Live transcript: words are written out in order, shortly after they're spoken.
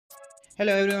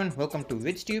Hello everyone, welcome to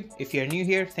VidsTube. If you are new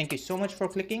here, thank you so much for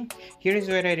clicking. Here is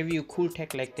where I review cool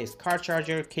tech like this car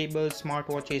charger, cables,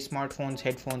 smartwatches, smartphones,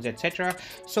 headphones, etc.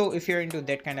 So if you're into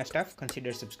that kind of stuff,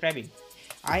 consider subscribing.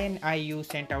 Iniu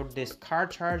sent out this car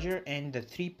charger and the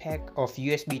 3-pack of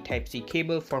USB Type-C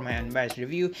cable for my unbiased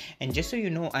review, and just so you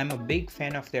know, I'm a big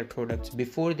fan of their products.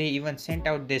 Before they even sent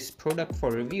out this product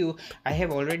for review, I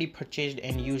have already purchased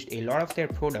and used a lot of their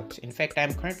products. In fact,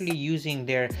 I'm currently using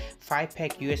their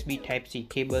 5-pack USB Type-C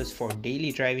cables for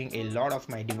daily driving a lot of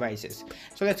my devices.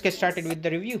 So let's get started with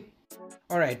the review.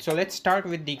 Alright, so let's start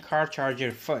with the car charger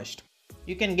first.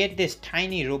 You can get this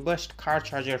tiny robust car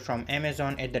charger from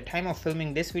Amazon. At the time of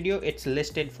filming this video, it's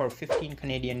listed for 15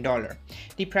 Canadian dollar.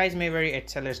 The price may vary at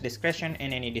seller's discretion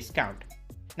and any discount.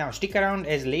 Now stick around,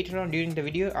 as later on during the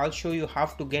video I'll show you how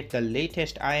to get the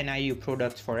latest Iniu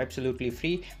products for absolutely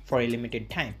free for a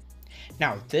limited time.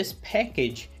 Now this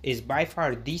package is by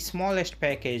far the smallest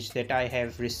package that I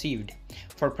have received.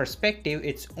 For perspective,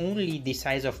 it's only the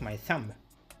size of my thumb.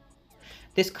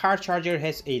 This car charger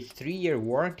has a 3-year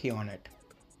warranty on it.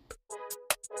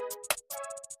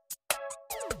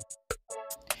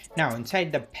 Now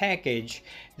inside the package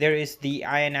there is the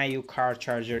Iniu car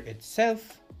charger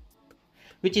itself,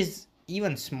 which is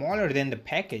even smaller than the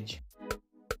package.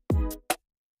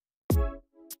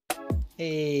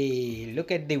 Hey,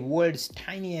 look at the world's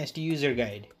tiniest user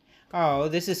guide. Oh,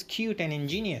 this is cute and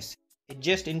ingenious. It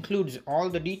just includes all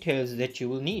the details that you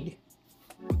will need.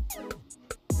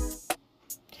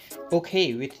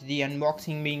 Okay, with the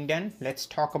unboxing being done, let's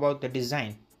talk about the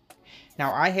design.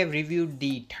 Now I have reviewed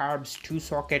the Tarb's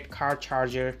 2-socket car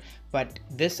charger, but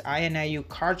this Iniu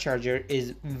car charger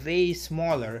is way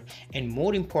smaller, and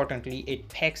more importantly it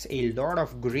packs a lot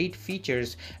of great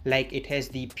features, like it has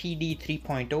the PD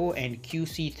 3.0 and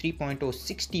QC 3.0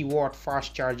 60 watt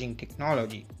fast charging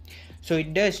technology. So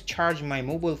it does charge my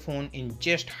mobile phone in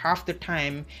just half the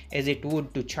time as it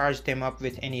would to charge them up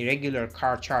with any regular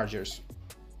car chargers.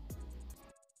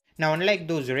 Now unlike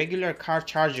those regular car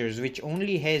chargers which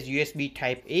only has USB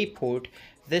Type A port,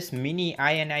 this mini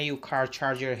Iniu car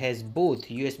charger has both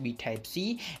USB Type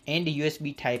C and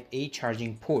USB Type A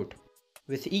charging port,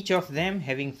 with each of them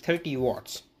having 30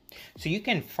 watts. So you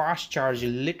can fast charge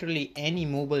literally any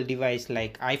mobile device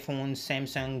like iPhone,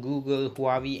 Samsung, Google,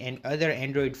 Huawei and other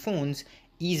Android phones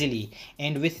easily,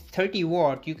 and with 30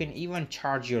 watt you can even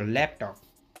charge your laptop.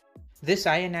 This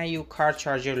Iniu car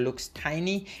charger looks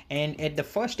tiny, and at the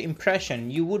first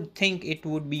impression you would think it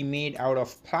would be made out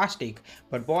of plastic,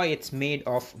 but boy, it's made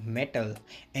of metal.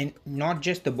 And not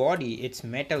just the body, it's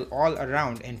metal all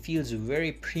around and feels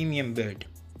very premium built.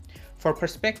 For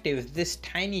perspective, this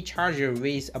tiny charger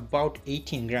weighs about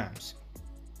 18 grams.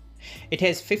 It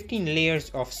has 15 layers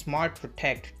of Smart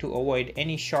Protect to avoid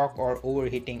any shock or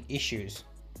overheating issues.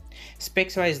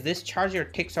 Specs wise, this charger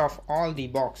ticks off all the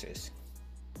boxes.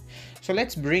 So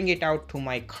let's bring it out to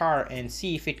my car and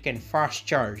see if it can fast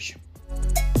charge.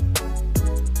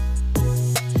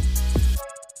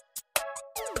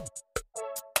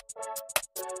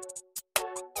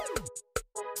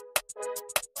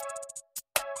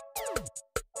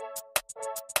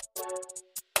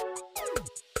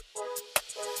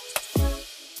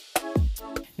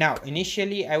 Now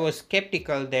initially I was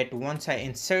skeptical that once I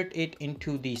insert it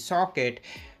into the socket,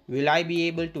 will I be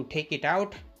able to take it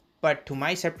out? But to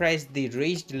my surprise, the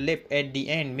raised lip at the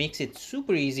end makes it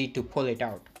super easy to pull it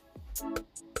out.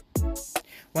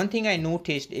 One thing I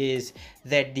noticed is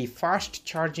that the fast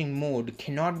charging mode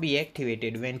cannot be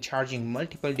activated when charging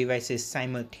multiple devices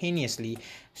simultaneously,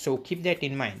 so keep that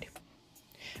in mind.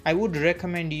 I would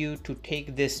recommend you to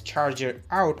take this charger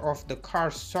out of the car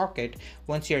socket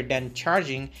once you're done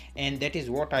charging, and that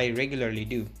is what I regularly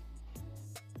do.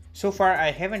 So far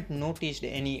I haven't noticed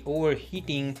any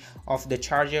overheating of the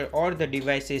charger or the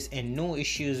devices, and no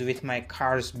issues with my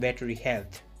car's battery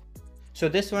health. So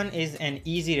this one is an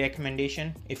easy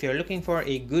recommendation. If you're looking for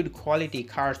a good quality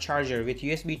car charger with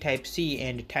USB Type C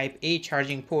and Type A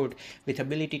charging port with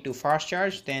ability to fast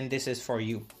charge, then this is for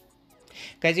you.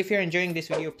 Guys, if you're enjoying this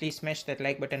video, please smash that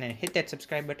like button and hit that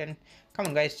subscribe button. Come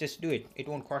on guys, just do it. It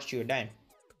won't cost you a dime.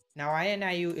 Now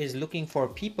Iniu is looking for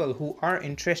people who are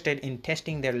interested in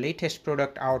testing their latest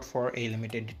product out for a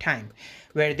limited time,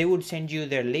 where they would send you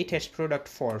their latest product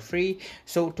for free.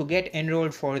 So to get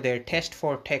enrolled for their Test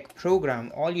for Tech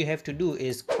program, all you have to do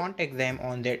is contact them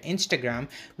on their Instagram,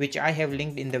 which I have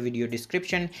linked in the video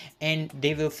description, and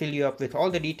they will fill you up with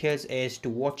all the details as to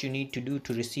what you need to do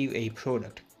to receive a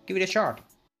product. Give it a shot.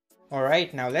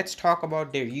 Alright, now let's talk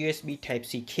about their USB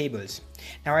Type-C cables.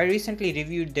 Now I recently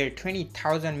reviewed their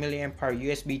 20,000 mAh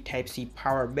USB Type-C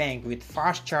power bank with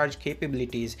fast charge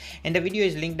capabilities, and the video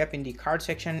is linked up in the card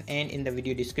section and in the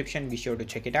video description. Be sure to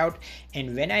check it out.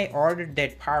 And when I ordered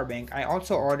that power bank, I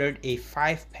also ordered a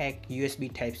 5-pack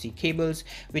USB Type-C cables,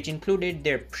 which included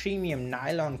their premium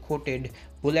nylon coated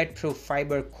bulletproof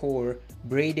fiber core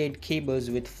braided cables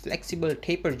with flexible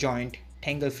taper joint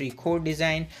tangle-free core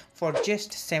design for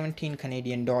just 17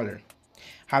 Canadian dollar.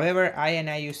 However,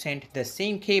 Iniu sent the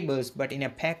same cables but in a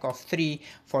pack of 3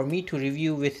 for me to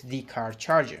review with the car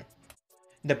charger.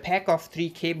 The pack of 3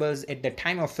 cables at the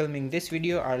time of filming this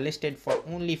video are listed for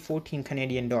only 14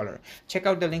 Canadian dollar. Check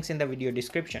out the links in the video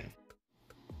description.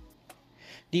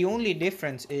 The only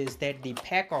difference is that the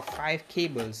pack of 5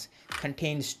 cables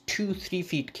contains 2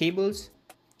 3-feet cables,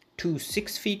 2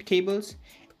 6-feet cables,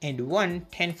 and 1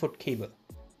 10-foot cable.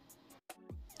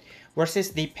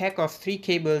 Versus the pack of 3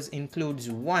 cables includes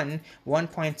one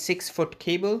 1.6-foot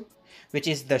cable, which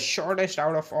is the shortest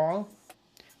out of all,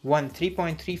 one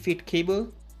 3.3-feet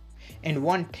cable, and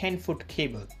one 10-foot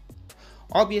cable.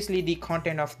 Obviously, the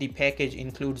content of the package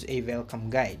includes a welcome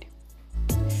guide.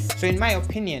 So in my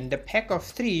opinion, the pack of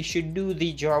 3 should do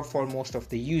the job for most of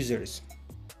the users.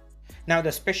 Now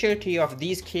the specialty of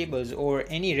these cables or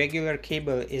any regular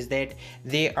cable is that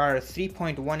they are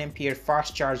 3.1 ampere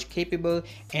fast charge capable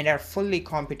and are fully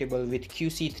compatible with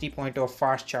QC 3.0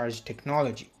 fast charge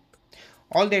technology.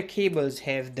 All their cables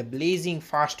have the blazing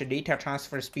fast data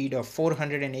transfer speed of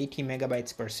 480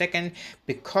 megabytes per second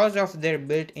because of their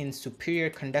built-in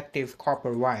superior conductive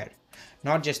copper wire.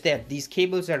 Not just that, these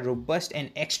cables are robust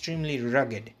and extremely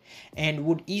rugged and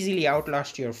would easily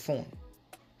outlast your phone.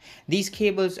 These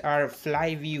cables are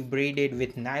fly-weave braided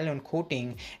with nylon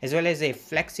coating as well as a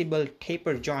flexible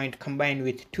taper joint combined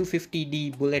with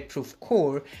 250D bulletproof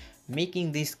core,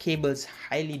 making these cables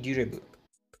highly durable.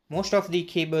 Most of the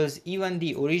cables, even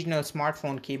the original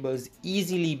smartphone cables,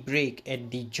 easily break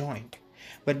at the joint,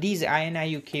 but these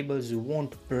Iniu cables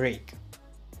won't break.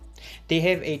 They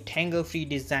have a tangle-free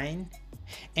design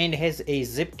and has a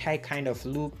zip tie kind of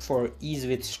loop for ease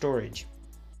with storage.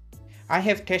 I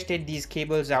have tested these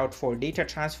cables out for data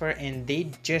transfer and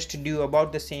they just do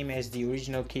about the same as the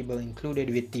original cable included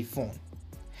with the phone.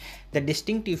 The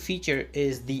distinctive feature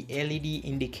is the LED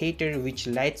indicator which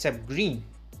lights up green.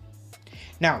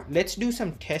 Now let's do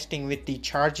some testing with the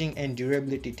charging and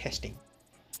durability testing.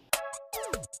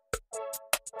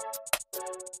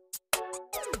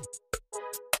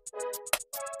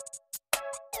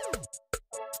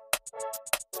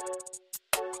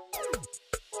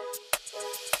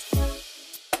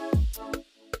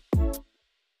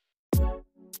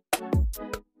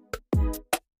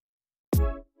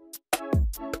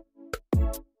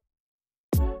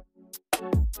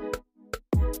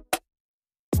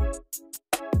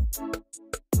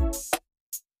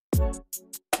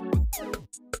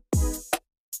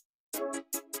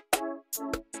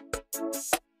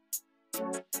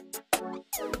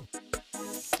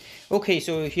 Okay,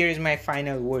 so here is my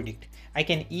final verdict. I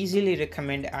can easily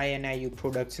recommend Iniu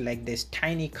products like this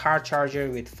tiny car charger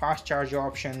with fast charge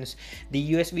options,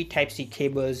 the USB Type-C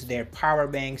cables, their power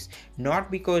banks, not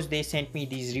because they sent me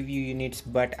these review units,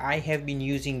 but I have been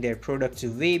using their products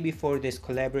way before this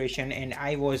collaboration and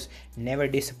I was never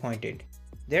disappointed.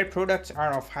 Their products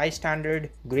are of high standard,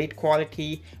 great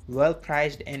quality, well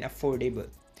priced and affordable.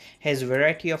 Has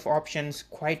variety of options,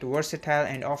 quite versatile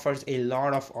and offers a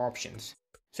lot of options.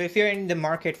 So if you're in the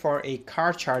market for a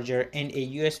car charger and a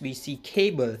USB-C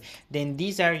cable, then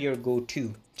these are your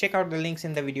go-to. Check out the links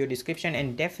in the video description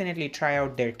and definitely try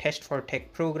out their Test for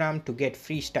Tech program to get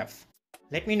free stuff.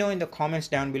 Let me know in the comments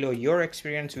down below your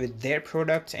experience with their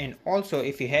products, and also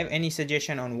if you have any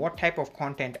suggestion on what type of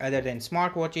content other than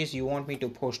smartwatches you want me to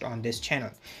post on this channel.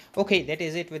 Okay, that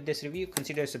is it with this review.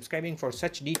 Consider subscribing for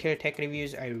such detailed tech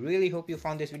reviews. I really hope you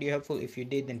found this video helpful. If you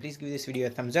did, then please give this video a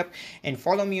thumbs up and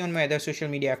follow me on my other social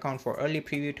media account for early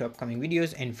preview to upcoming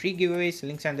videos and free giveaways.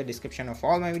 Links are in the description of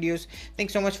all my videos.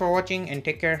 Thanks so much for watching and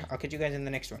take care. I'll catch you guys in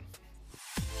the next one.